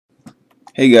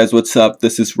Hey guys, what's up?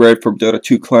 This is Red from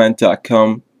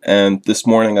Dota2Clan.com, and this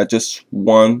morning I just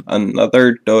won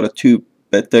another Dota 2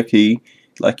 beta key.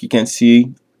 Like you can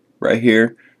see right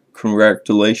here,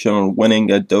 congratulations on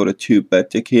winning a Dota 2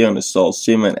 beta key. Uninstall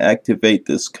Steam and activate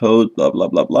this code, blah blah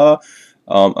blah blah.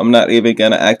 I'm not even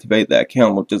gonna activate that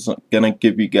account. I'm just gonna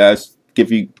give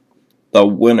you the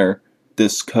winner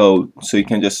this code, so you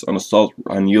can just uninstall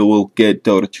and you will get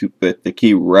Dota 2 beta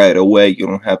key right away. You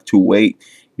don't have to wait.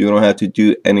 You don't have to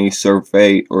do any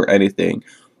survey or anything.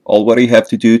 All what you have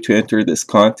to do to enter this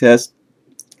contest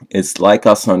is like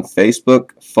us on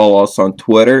Facebook, follow us on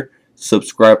Twitter,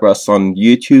 subscribe us on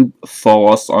YouTube, follow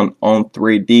us on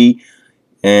On3D,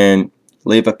 and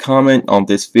leave a comment on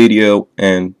this video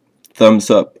and thumbs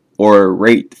up or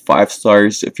rate 5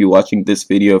 stars if you're watching this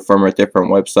video from a different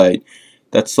website.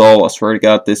 That's all. I swear to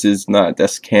God, this is not a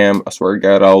scam. I swear to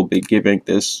God, I'll be giving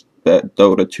this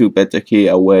Dota 2 beta key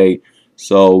away.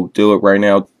 So do it right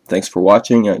now. Thanks for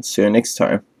watching and see you next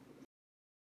time.